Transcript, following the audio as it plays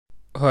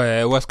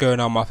Hey, what's going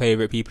on, my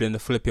favorite people in the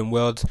flipping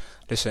world?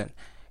 Listen,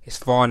 it's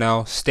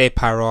Varnell, Stay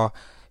Para,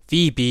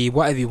 VB,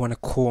 whatever you want to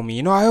call me.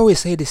 You know, I always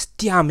say this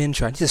damn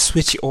intro. I need to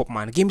switch it up,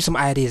 man. Give me some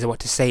ideas of what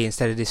to say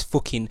instead of this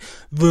fucking.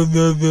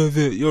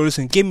 Yo,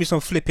 listen, give me some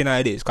flipping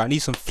ideas. Cause I need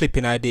some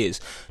flipping ideas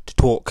to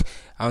talk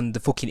on the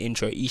fucking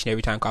intro each and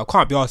every time. Cause I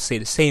can't be asked to say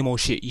the same old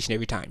shit each and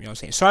every time. You know what I'm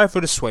saying? Sorry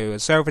for the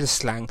swears, sorry for the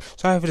slang,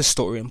 sorry for the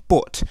stuttering,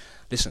 but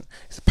listen,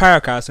 it's a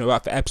Paracast and we're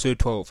up for episode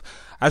 12.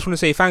 I just want to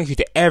say thank you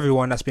to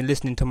everyone that's been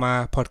listening to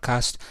my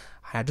podcast.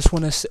 And I just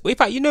want to say, in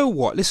fact, you know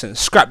what? Listen,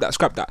 scrap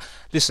that.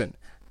 Listen,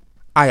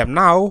 I am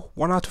now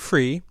 1 out of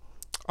 3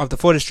 of the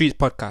For the Streets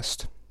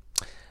podcast.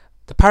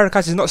 The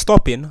Paracast is not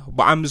stopping,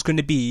 but I'm just going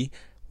to be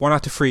 1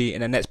 out of 3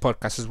 in the next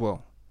podcast as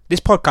well. This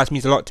podcast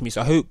means a lot to me,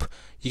 so I hope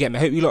you get me.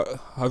 I hope you lot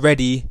are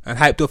ready and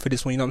hyped up for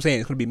this one, you know what I'm saying?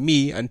 It's going to be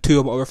me and 2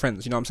 of my other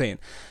friends, you know what I'm saying?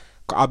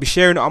 I'll be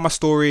sharing it on my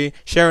story,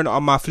 sharing it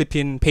on my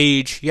flipping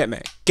page. You get me?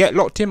 Get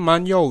locked in,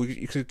 man. Yo,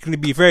 it's going to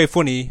be very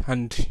funny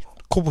and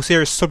a couple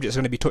serious subjects are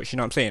going to be touched. You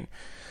know what I'm saying?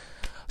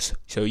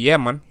 So yeah,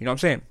 man. You know what I'm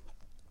saying?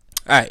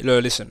 Alright,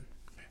 listen.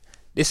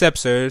 This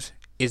episode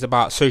is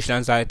about social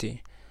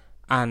anxiety,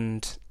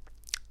 and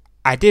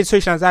I did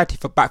social anxiety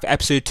back for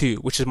episode 2,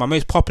 which is my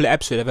most popular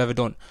episode I've ever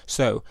done.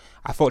 So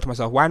I thought to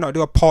myself, why not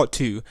do a part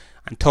 2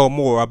 and tell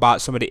more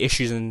about some of the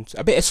issues and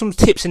a bit of some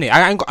tips in it.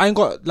 I ain't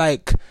got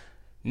like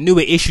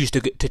newer issues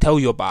to tell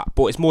you about,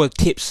 but it's more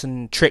tips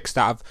and tricks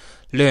that I've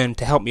learned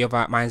to help me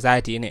about my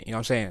anxiety in it, you know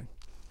what I'm saying?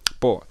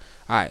 But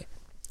alright,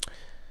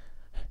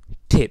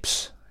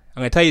 tips.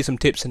 I'm gonna tell you some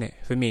tips in it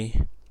for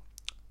me.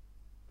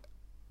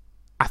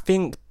 I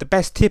think the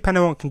best tip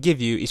anyone can give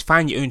you is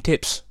find your own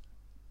tips.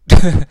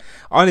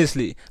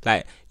 Honestly,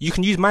 like, you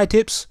can use my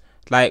tips,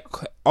 like,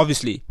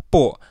 obviously,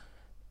 but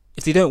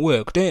if they don't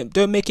work,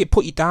 don't make it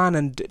put you down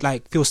and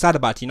like feel sad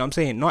about it, you know what I'm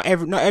saying? Not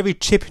every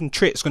tip and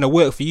trick's gonna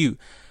work for you.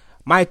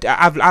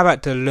 I've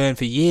had to learn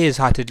for years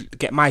how to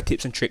get my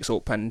tips and tricks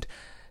up and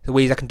the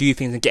ways I can do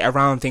things and get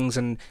around things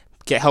and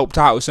get helped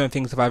out with certain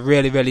things if I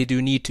really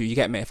do need to. You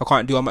get me? If I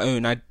can't do it on my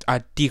own,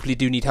 I deeply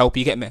do need help.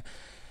 You get me?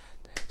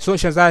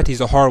 Social anxiety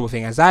is a horrible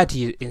thing.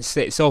 Anxiety in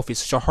itself is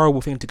such a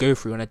horrible thing to go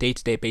through on a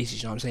day-to-day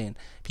basis. You know what I'm saying?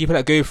 People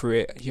that go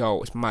through it,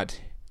 yo, it's mad.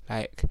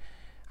 Like,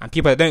 and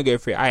people that don't go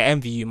through it, I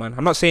envy you, man.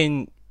 I'm not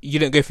saying you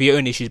don't go through your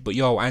own issues, but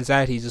yo,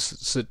 anxiety is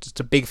just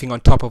a big thing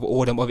on top of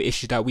all them other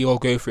issues that we all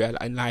go through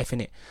in life,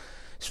 innit?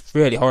 It's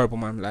really horrible,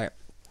 man. Like,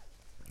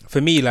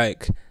 for me,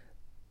 like,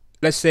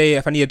 let's say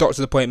if I need a doctor's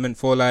appointment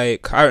for,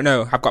 like, I don't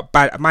know, I've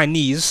got my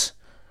knees.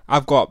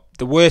 I've got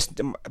the worst.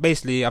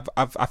 Basically, I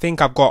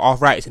think I've got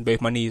arthritis in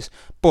both my knees.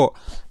 But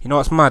you know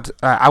what's mad?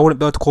 I wouldn't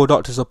be able to call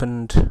doctors up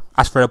and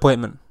ask for an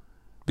appointment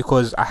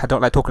because I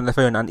don't like talking on the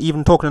phone. And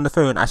even talking on the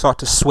phone, I start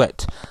to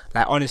sweat.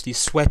 Like, honestly,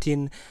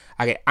 sweating.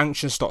 I get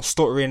anxious, start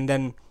stuttering.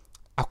 Then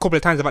a couple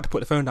of times I've had to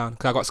put the phone down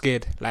because I got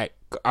scared. Like,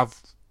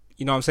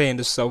 you know what I'm saying?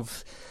 Just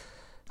of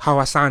how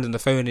I sound on the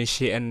phone and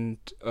shit, and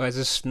it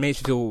just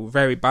makes me feel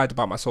very bad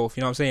about myself.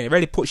 You know what I'm saying? It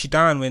really puts you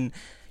down when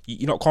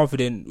you're not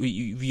confident with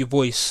your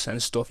voice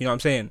and stuff. You know what I'm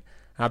saying?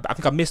 And I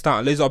think I've missed out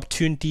on loads of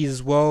opportunities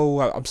as well.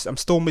 I'm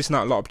still missing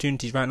out on a lot of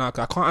opportunities right now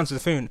because I can't answer the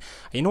phone. And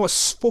you know what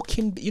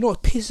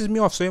pisses me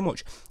off so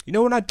much? You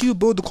know, when I do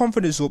build the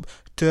confidence up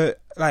to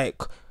like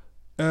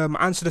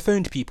answer the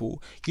phone to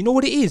people, you know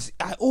what it is?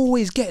 I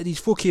always get these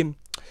fucking,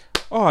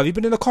 oh, have you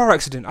been in a car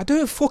accident? I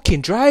don't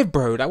fucking drive,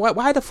 bro. Like,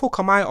 why the fuck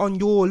am I on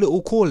your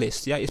little call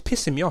list? Yeah, it's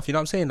pissing me off. You know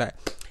what I'm saying? Like,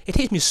 it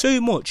takes me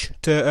so much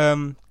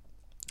to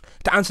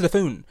answer the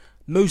phone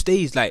most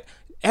days. Like,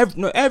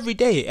 every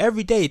day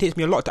it takes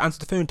me a lot to answer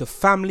the phone to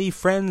family,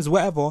 friends,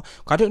 whatever.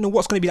 I don't know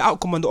what's going to be the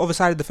outcome on the other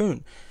side of the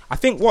phone. I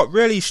think what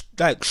really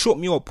shut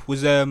me up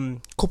was a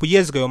couple of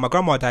years ago when my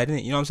grandma died,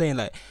 innit? You know what I'm saying?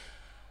 Like,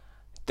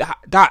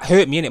 that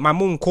hurt me, innit? My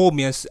mum called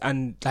me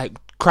and like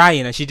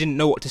crying, and she didn't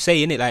know what to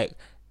say, innit? Like,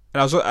 and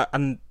I was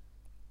and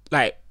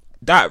like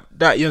that you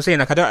know what I'm saying?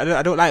 Like,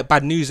 I don't like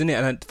bad news, innit?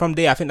 And from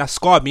there I think that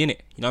scarred me, innit?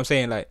 You know what I'm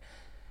saying? Like,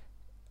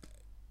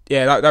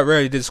 yeah, that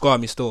really did scar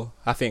me still.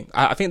 I think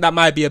that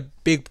might be a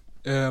big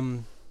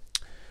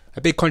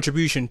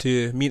contribution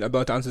to me not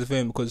being able to answer the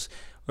phone, because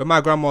when my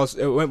grandma's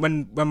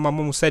when my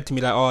mum said to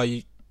me like,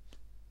 oh,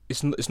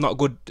 it's not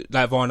good,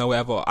 like, Vaughn or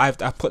whatever, I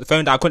put the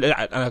phone down.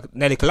 I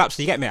nearly collapsed.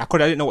 You get me? I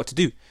didn't know what to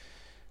do,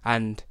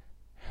 and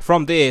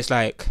from there it's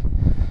like,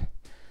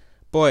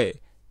 boy,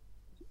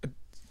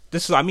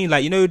 this is what I mean.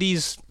 Like, you know,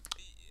 these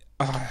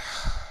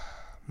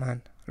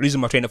man, losing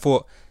my train of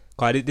thought.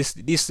 God,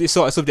 this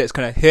sort of subjects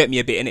kind of hurt me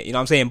a bit, innit? You know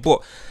what I'm saying?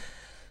 But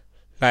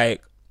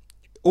like,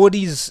 all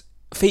these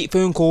fake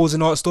phone calls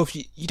and all that stuff,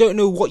 you don't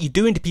know what you're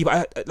doing to people.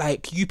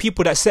 Like, you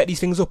people that set these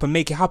things up and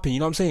make it happen, you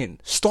know what I'm saying?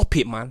 Stop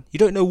it, man. You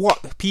don't know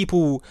what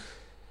people.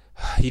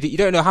 You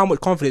don't know how much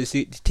confidence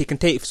it can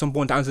take for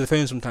someone to answer the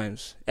phone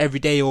sometimes, every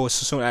day or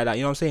something like that.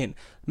 You know what I'm saying?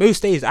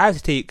 Most days I have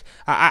to take.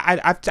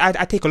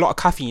 I take a lot of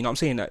caffeine. You know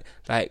what I'm saying?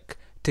 Like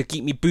to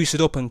keep me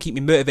boosted up and keep me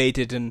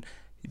motivated and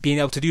being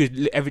able to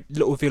do every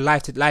little of your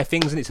life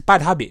things. And it's a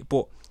bad habit,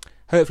 but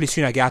hopefully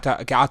soon I get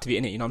out of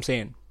it, innit? You know what I'm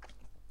saying?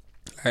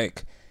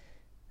 Like,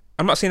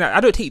 I'm not saying that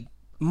I don't take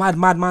mad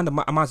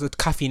amounts of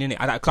caffeine in it.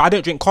 I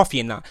don't drink coffee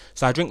and that,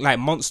 so I drink like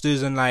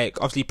Monsters and like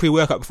obviously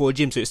pre-workout before the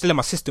gym, so it's still in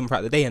my system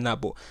throughout the day and that.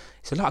 But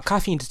it's a lot of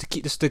caffeine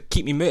just to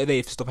keep me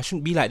motivated for stuff. I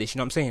shouldn't be like this, you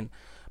know what I'm saying?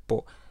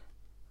 But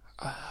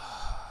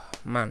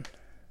man,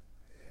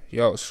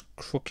 yo, it's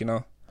fucking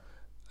hell.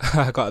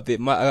 I got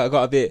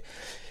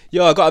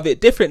a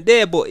bit different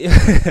there, but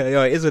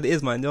yo, it is what it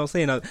is, man. You know what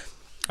I'm saying?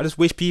 I just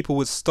wish people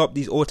would stop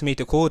these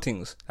automated call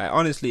things. Like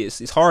honestly,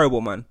 it's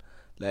horrible, man.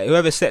 Like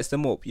whoever sets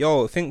them up,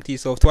 yo, think to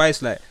yourself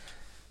twice. Like,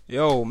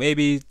 yo,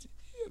 maybe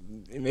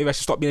I should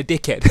stop being a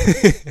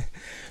dickhead.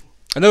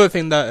 Another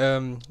thing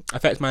that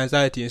affects my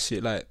anxiety and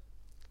shit, like,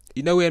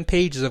 you know, when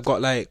pages have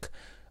got like,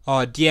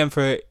 DM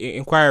for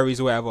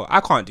inquiries or whatever, I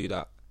can't do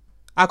that.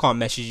 I can't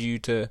message you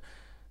to,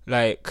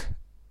 like,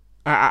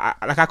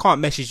 I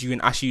can't message you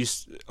and ask you,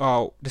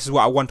 oh, this is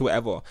what I want or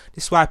whatever.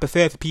 This is why I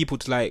prefer for people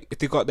to, like, if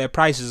they got their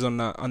prices on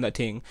that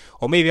thing,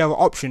 or maybe have an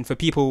option for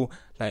people,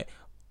 like,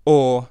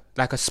 or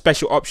like a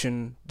special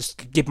option,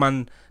 just give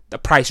man the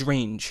price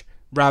range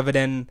rather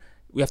than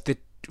we have to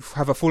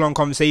have a full on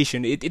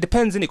conversation. It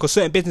depends, innit? Because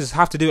certain businesses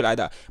have to do it like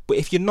that. But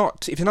if you're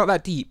not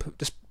that deep,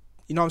 just,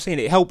 you know what I'm saying,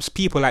 it helps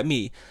people like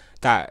me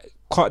that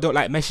don't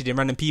like messaging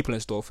random people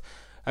and stuff.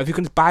 If you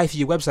can just buy for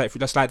your website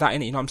just like that,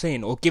 innit? You know what I'm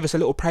saying? Or give us a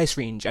little price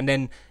range, and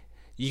then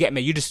you get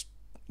me. You just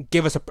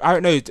give us I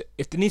don't know,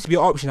 if there needs to be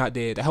an option out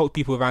there that helps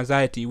people with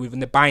anxiety when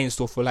they're buying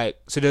stuff, or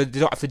like, so they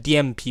don't have to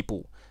DM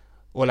people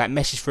or like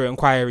message for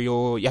inquiry,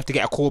 or you have to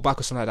get a call back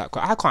or something like that.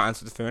 Cause I can't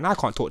answer the phone, I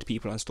can't talk to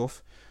people and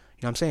stuff.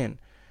 You know what I'm saying?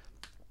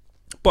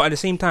 But at the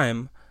same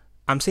time,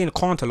 I'm saying I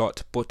can't a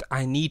lot, but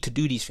I need to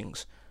do these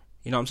things.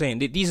 You know what I'm saying?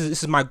 This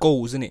is my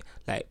goals, isn't it?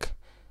 Like,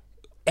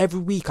 every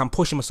week I'm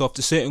pushing myself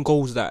to certain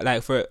goals that,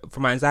 like, for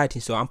my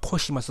anxiety. So I'm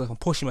pushing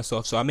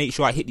myself. So I make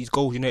sure I hit these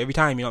goals, you know, every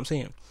time. You know what I'm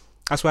saying?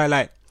 That's why,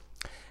 like,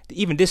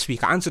 even this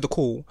week I answered the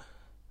call,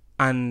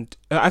 and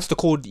I answered the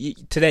call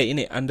today,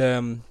 innit?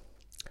 And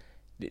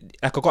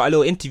like, I got a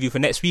little interview for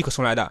next week or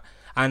something like that.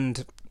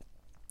 And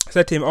I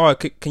said to him, "Oh,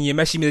 can you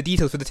message me the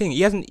details for the thing?"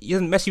 He hasn't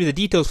messaged me the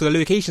details for the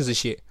locations and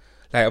shit,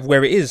 like, of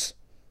where it is.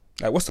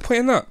 Like, what's the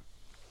point in that?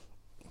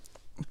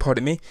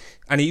 Pardon me.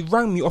 And he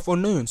rang me off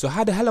unknown. So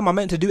how the hell am I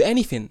meant to do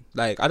anything?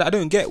 Like, I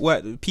don't get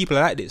what people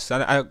are like this.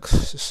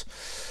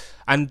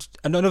 And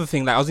another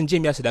thing, like, I was in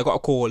gym yesterday. I got a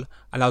call,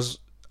 and I was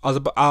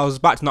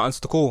about to not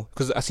answer the call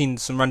because I seen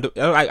some random. I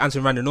don't like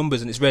answering random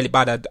numbers, and it's really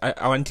bad.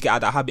 I want to get out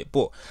of that habit,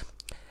 but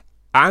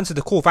I answered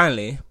the call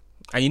finally.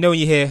 And you know when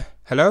you hear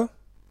hello,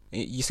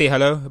 you say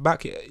hello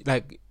back,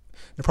 like,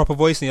 in a proper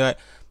voice, and you're like,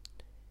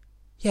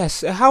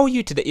 "Yes, how are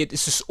you today?"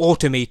 It's just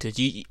automated.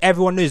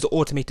 Everyone knows the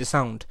automated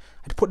sound.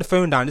 I had to put the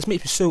phone down. This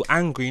makes me so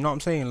angry, you know what I'm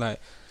saying? Like,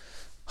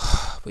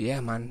 but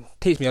yeah, man,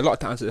 it takes me a lot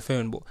to answer the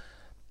phone. But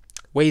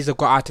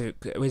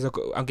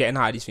I'm getting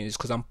out of these things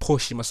because I'm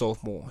pushing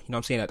myself more. You know what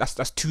I'm saying? Like,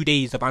 that's 2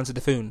 days I've answered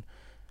the phone.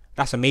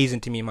 That's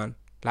amazing to me, man.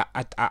 Like,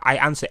 I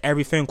answer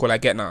every phone call I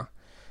get now,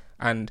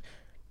 and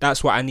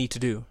that's what I need to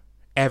do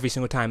every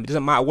single time. It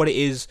doesn't matter what it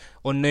is,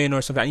 unknown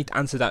or something. I need to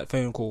answer that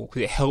phone call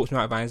because it helps me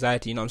out with my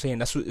anxiety. You know what I'm saying?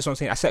 That's what I'm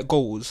saying. I set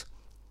goals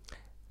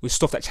with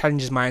stuff that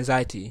challenges my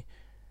anxiety,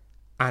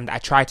 and I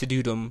try to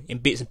do them in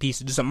bits and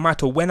pieces. It doesn't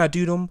matter when I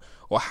do them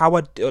or how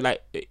I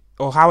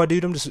do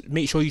them. Just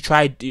make sure you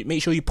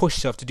push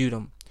yourself to do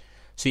them.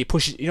 So you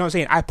push. You know what I'm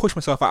saying? I push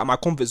myself out of my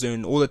comfort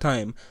zone all the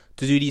time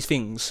to do these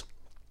things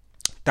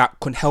that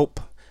can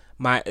help.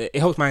 It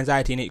helps my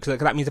anxiety in it, because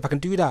that means if I can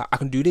do that, I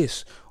can do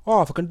this.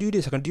 Oh, if I can do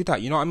this, I can do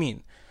that. You know what I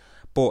mean?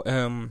 But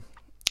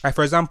like,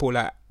 for example,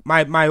 like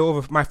my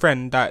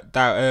friend that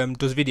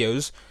does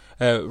videos,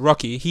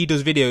 Rocky, he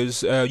does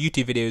videos,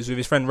 YouTube videos with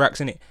his friend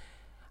Rax in it.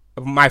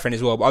 My friend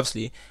as well, but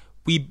obviously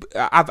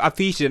I've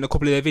featured in a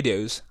couple of their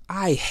videos.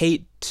 I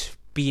hate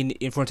being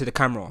in front of the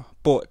camera,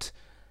 but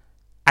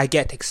I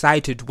get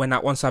excited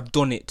once I've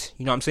done it.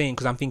 You know what I'm saying?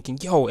 Because I'm thinking,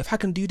 yo, if I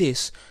can do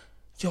this,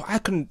 yo, I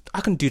can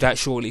do that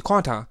surely,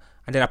 can't I?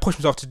 And then I push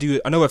myself to do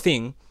another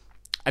thing,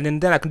 and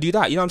then I can do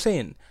that. You know what I'm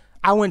saying?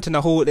 I went in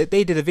the whole. They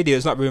did a video.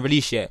 It's not been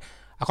released yet.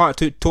 I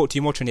can't talk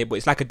too much on it, but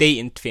it's like a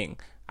dating thing.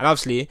 And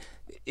obviously,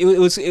 it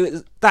was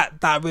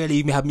that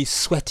really had me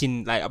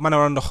sweating. Like, man,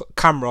 around the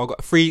camera, I got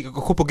a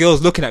couple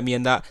girls looking at me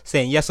and that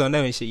saying yes or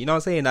no and shit. You know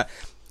what I'm saying?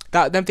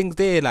 That them things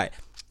there, like,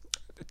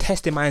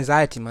 testing my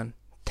anxiety, man.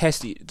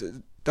 Test it.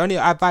 The only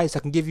advice I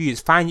can give you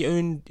is find your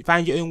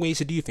own ways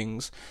to do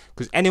things,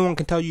 because anyone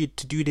can tell you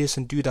to do this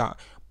and do that,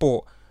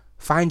 but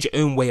find your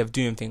own way of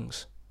doing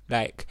things.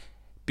 Like,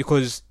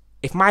 because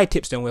if my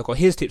tips don't work or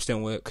his tips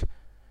don't work,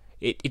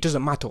 it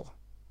doesn't matter.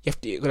 You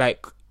have to,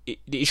 like,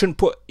 you shouldn't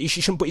put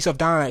yourself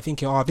down, like,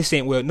 thinking, oh, this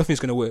ain't work,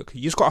 nothing's gonna work.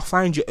 You just gotta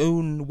find your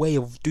own way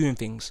of doing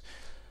things,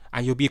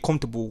 and you'll be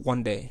comfortable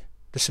one day.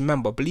 Just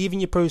remember, believe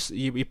in your process,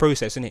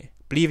 innit?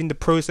 Believe in the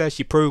process,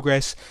 your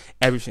progress,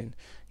 everything.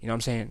 You know what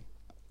I'm saying?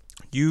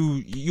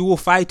 You will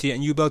fight it,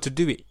 and you'll be able to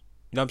do it.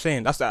 You know what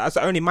I'm saying? That's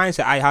the only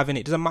mindset I have in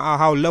it. Doesn't matter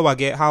how low I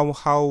get,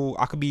 how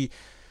I could be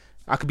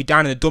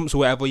down in the dumps or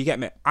whatever. You get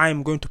me?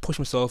 I'm going to push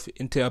myself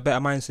into a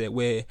better mindset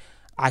where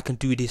I can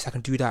do this, I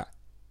can do that.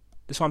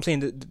 That's what I'm saying.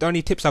 The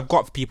only tips I've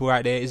got for people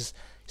right there is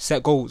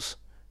set goals.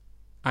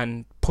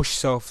 and push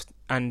yourself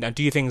and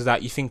do things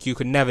that you think you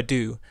could never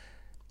do,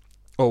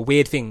 or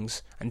weird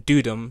things, and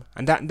do them,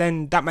 and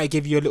that might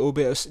give you a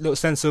little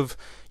sense of,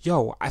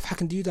 yo, if I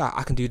can do that,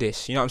 I can do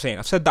this. You know what I'm saying?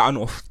 I've said that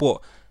enough,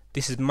 but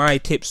this is my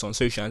tips on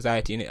social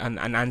anxiety and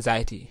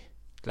anxiety,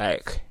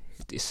 like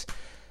this.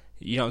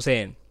 You know what I'm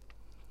saying?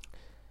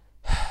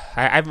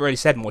 I haven't really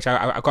said much.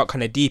 I got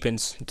kind of deep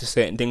into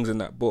certain things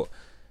and that, but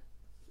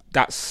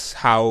that's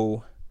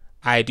how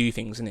I do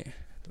things, innit?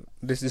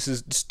 This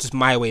is just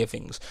my way of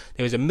things.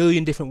 There's a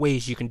million different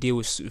ways you can deal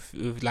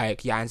with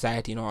like your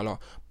anxiety and all that,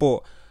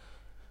 but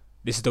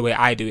this is the way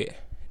I do it.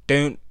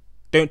 Don't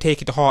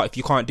take it to heart if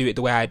you can't do it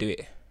the way I do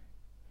it.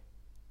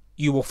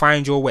 You will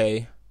find your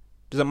way.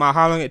 Doesn't matter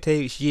how long it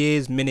takes,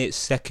 years, minutes,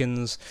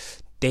 seconds,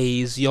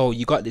 days. Yo,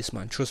 you got this,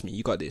 man. Trust me,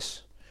 you got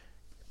this.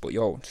 But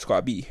yo, just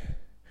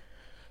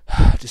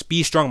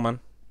be strong, man.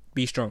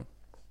 Be strong.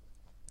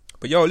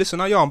 But yo, listen,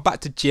 now I'm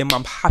back to gym.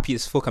 I'm happy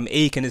as fuck. I'm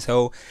aching as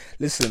hell.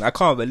 Listen, I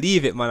can't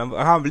believe it, man.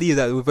 I can't believe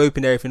that we've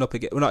opened everything up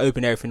again. We're not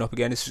opening everything up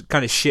again. It's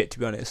kind of shit, to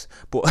be honest.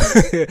 But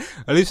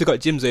at least we got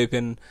gyms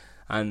open,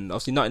 and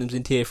obviously Nottingham's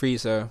in tier 3,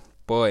 so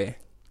boy.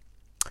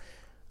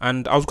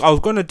 And I was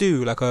gonna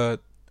do like a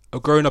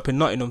growing up in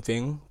Nottingham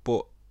thing,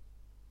 but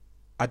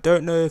I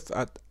don't know if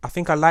I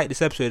think I like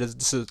this episode as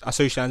this is a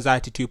social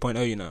anxiety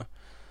 2.0. You know,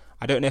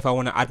 I don't know if I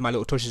want to add my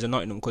little touches of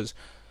Nottingham because.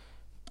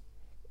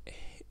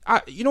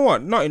 You know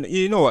what? I'm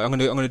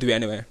gonna do it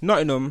anyway.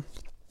 Nottingham,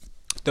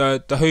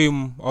 the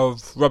home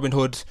of Robin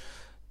Hood,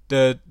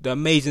 the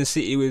amazing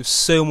city with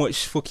so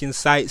much fucking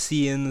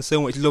sightseeing,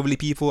 so much lovely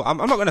people. I'm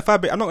not gonna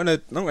fabric. I'm not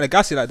gonna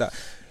gas it like that.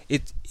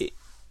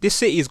 This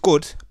city is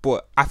good,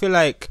 but I feel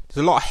like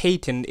there's a lot of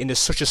hate in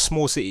such a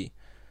small city.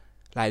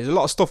 Like there's a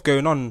lot of stuff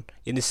going on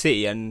in the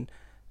city, and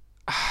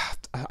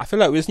I feel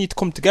like we just need to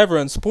come together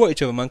and support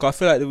each other, man. Cause I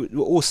feel like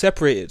we're all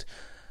separated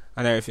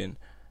and everything.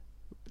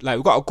 Like,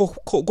 we've got a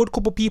good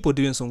couple of people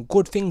doing some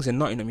good things in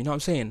Nottingham, you know what I'm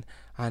saying?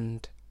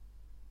 And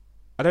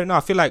I don't know, I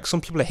feel like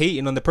some people are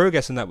hating on the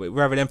progress in that way,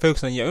 rather than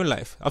focusing on your own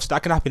life. Obviously,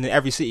 that can happen in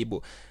every city,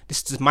 but this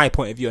is just my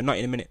point of view, not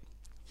in a minute.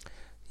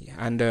 Yeah,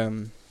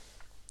 and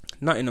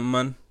Nottingham,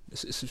 man,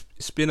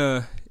 it's been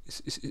I'm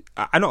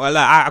not gonna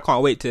lie, I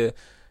can't wait to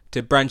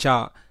branch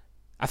out.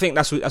 I think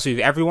that's with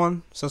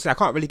everyone. So I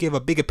can't really give a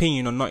big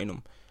opinion on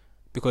Nottingham,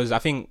 because I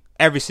think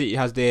every city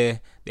has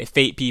their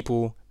fake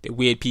people, their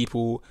weird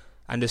people,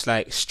 and just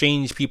like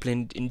strange people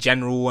in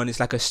general, and it's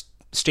like a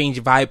strange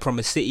vibe from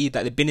a city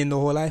that they've been in their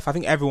whole life. I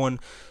think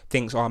everyone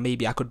thinks, oh,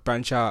 maybe I could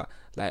branch out,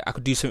 like I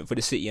could do something for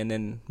the city, and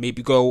then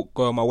maybe go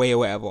on my way or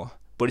whatever.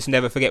 But just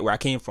never forget where I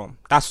came from.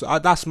 That's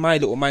my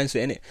little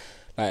mindset, innit?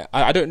 Like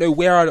I don't know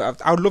where I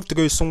would love to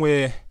go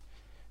somewhere,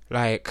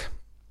 like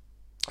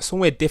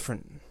somewhere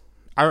different.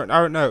 I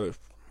don't know.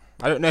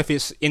 I don't know if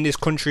it's in this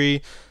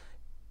country,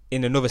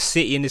 in another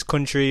city in this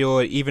country,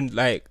 or even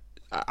like.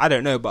 I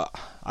don't know, but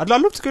I'd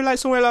love to go like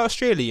somewhere like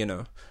Australia, you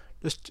know.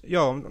 Just,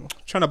 I'm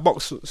trying to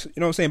box, you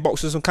know what I'm saying,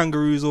 box with some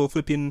kangaroos or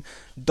flipping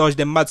dodge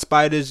them mad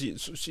spiders,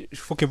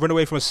 fucking run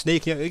away from a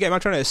snake, you get me? I'm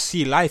trying to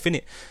see life,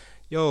 innit?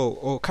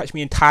 Or catch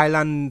me in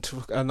Thailand.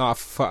 I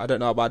don't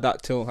know about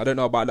that too. I don't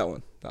know about that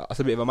one. That's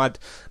a bit of a mad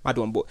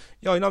one, but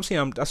you know what I'm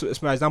saying?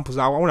 That's my examples.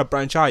 I want to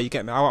branch out, you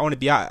get me? I want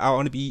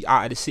to be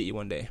out of the city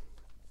one day.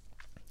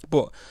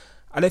 But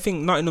I don't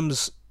think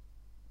Nottingham's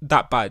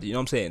that bad, you know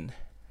what I'm saying?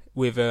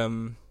 With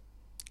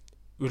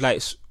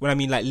like when I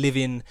mean like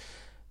living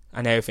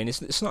and everything,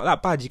 it's not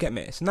that bad. You get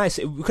me? It's nice.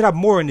 We could have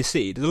more in the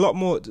city. There's a lot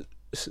more.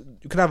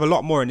 You could have a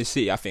lot more in the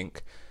city. I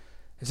think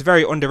it's a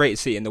very underrated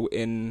city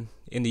in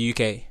the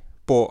UK.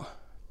 But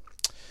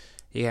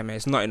yeah, man,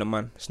 it's Nottingham,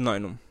 man. It's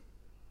Nottingham.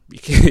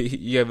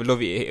 You either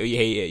love it or you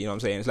hate it. You know what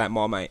I'm saying? It's like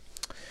Marmite.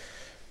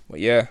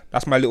 But yeah,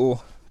 that's my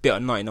little bit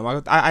of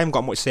Nottingham. I haven't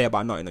got much to say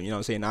about Nottingham. You know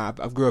what I'm saying?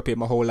 I've grew up here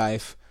my whole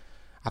life.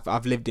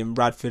 I've lived in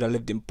Bradford. I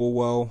lived in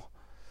Bulwell.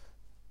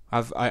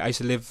 I used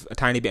to live a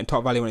tiny bit in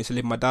Top Valley when I used to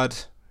live with my dad.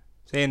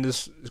 Saying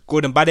there's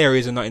good and bad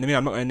areas in Nottingham. I mean,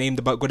 I'm not going to name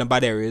the good and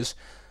bad areas.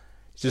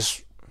 It's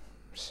just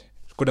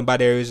good and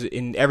bad areas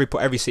in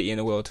every city in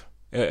the world,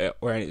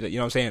 or any, you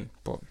know what I'm saying.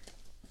 But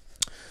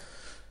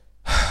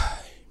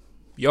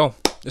yo,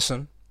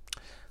 listen,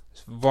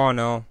 it's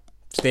Varno,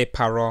 Stay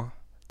Para,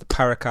 the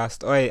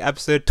Paracast. Oh,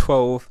 episode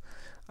 12.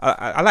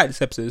 I like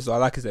this episode. So I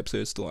like this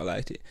episode still. I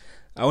liked it.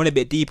 I went a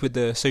bit deep with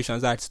the social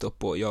anxiety stuff,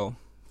 but yo.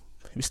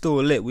 We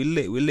still lit. We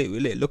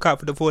lit. Look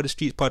out for the For the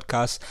Streets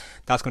podcast.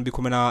 That's going to be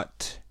coming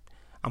out.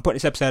 I'm putting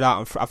this episode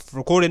out. I'm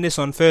recording this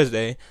on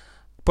Thursday.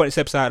 Putting this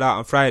episode out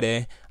on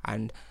Friday.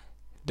 And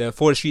the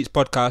For the Streets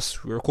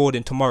podcast, we're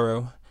recording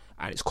tomorrow.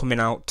 And it's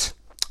coming out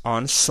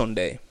on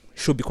Sunday.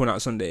 Should be coming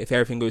out Sunday if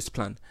everything goes to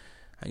plan.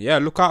 And yeah,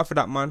 look out for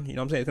that, man. You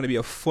know what I'm saying? It's going to be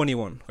a funny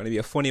one. And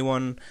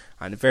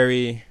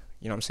very,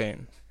 you know what I'm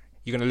saying?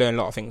 You're going to learn a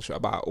lot of things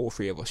about all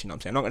three of us. You know what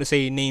I'm saying? I'm not going to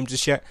say names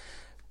just yet.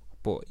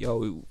 But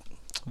yo,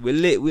 we're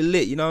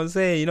lit, you know what I'm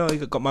saying? You know,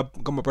 got my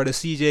brother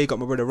CJ, got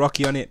my brother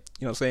Rocky on it,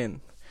 you know what I'm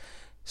saying?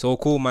 It's all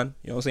cool, man,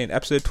 you know what I'm saying?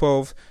 Episode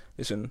 12,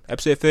 listen,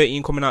 episode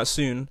 13 coming out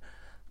soon,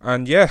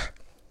 and yeah,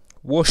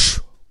 whoosh.